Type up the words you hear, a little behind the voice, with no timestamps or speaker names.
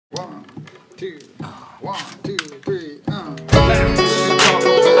two, 1, 2, 3,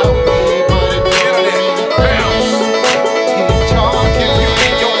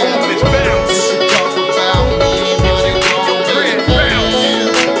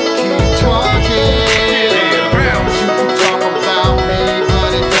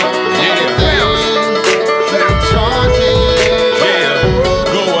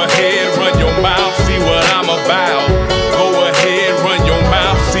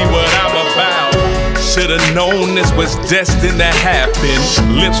 Should've known this was destined to happen.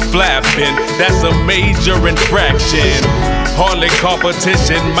 Lips flapping, that's a major infraction. Hardly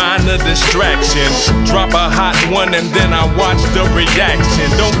competition, minor distraction. Drop a hot one and then I watch the reaction.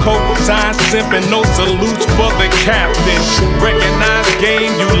 Don't co-sign simping, no salutes for the captain. Recognize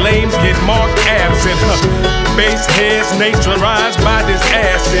game, you lames get marked absent. Base heads neutralized by this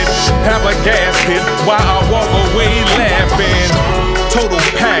acid. Have a gasket while I walk away laughing. Total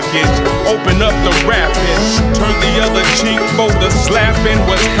package, open up the rapping. Turn the other cheek for the slapping.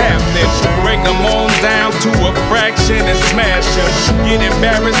 What's happening? Break them on down to a fraction and smash them. Get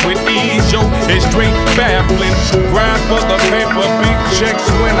embarrassed with ease, yo, it's straight baffling. Grind for the paper, big checks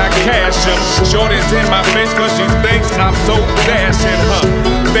when I cash them. Shorty's in my face cause she thinks I'm so dashing.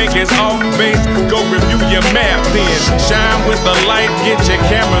 Think it's off base, go review your map then. Shine with the light, get your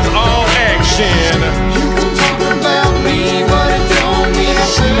cameras all action. You can talk about me, but it don't mean a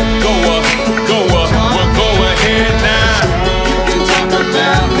thing. Well go ahead now. You can talk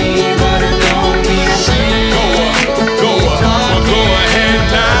about me, but it don't mean a thing. Well go ahead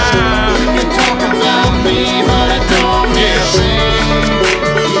now. You can talk about me, but it don't mean a thing.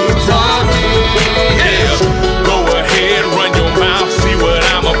 Keep talking. Yeah, go ahead, run your mouth, see what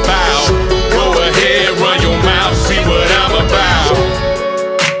I'm about. Go ahead, run your mouth, see what I'm about.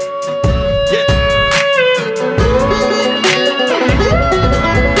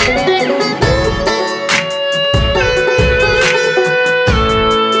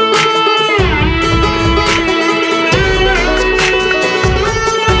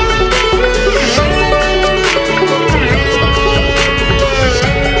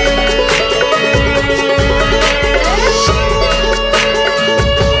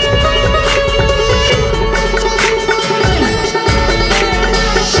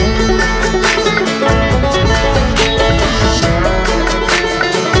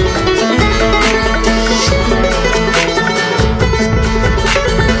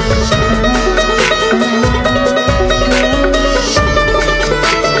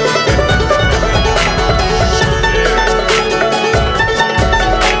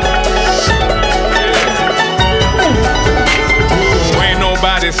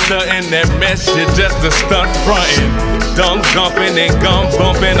 Stuntin' that mess, you just a stunt frontin'. Dumb gumpin' and gum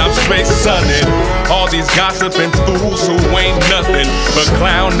bumpin', I'm straight sunnin'. All these gossiping fools who ain't nothing but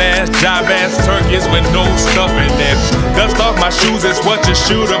clown ass, jive ass turkeys with no stuffin' them. Dust off my shoes is what you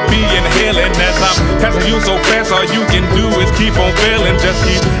should be inhaling. As I'm passing you so fast, all you can do is keep on failing. Just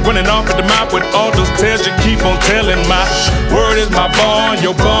keep running off at the mouth with all those tales you keep on telling. My word is my bond,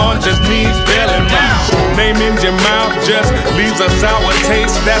 your bond just needs bailing. My name in your mouth just leaves a sour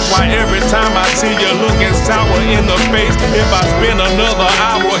taste. That's why every time I see you looking sour in the face, if I spend another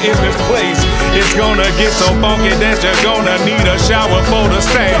hour in this place, it's gonna get so funky that you're gonna need a shower for the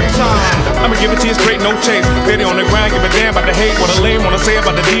stain. I'ma give it to you straight, no chase. Steady on the grind, give a damn about the hate. What a lame wanna say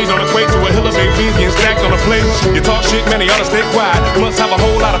about the deed on the equate to a hill of big beans getting stacked on a plate. You talk shit, man, you oughta stay quiet. Must have a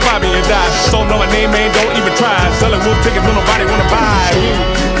whole lot of fire and you die. So know my name, man, don't even try. Selling wolf tickets when nobody wanna buy. You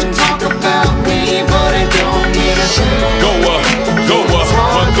can talk about me, but it don't mean a thing. Go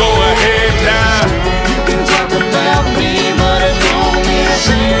ahead now. You can talk about me, but it don't mean a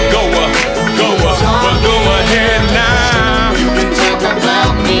thing. Go ahead now. You can talk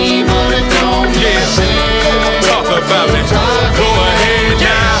about me, but it don't mean a thing. Talk about it. Go ahead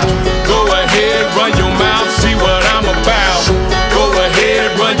now. Go ahead, run your mouth, see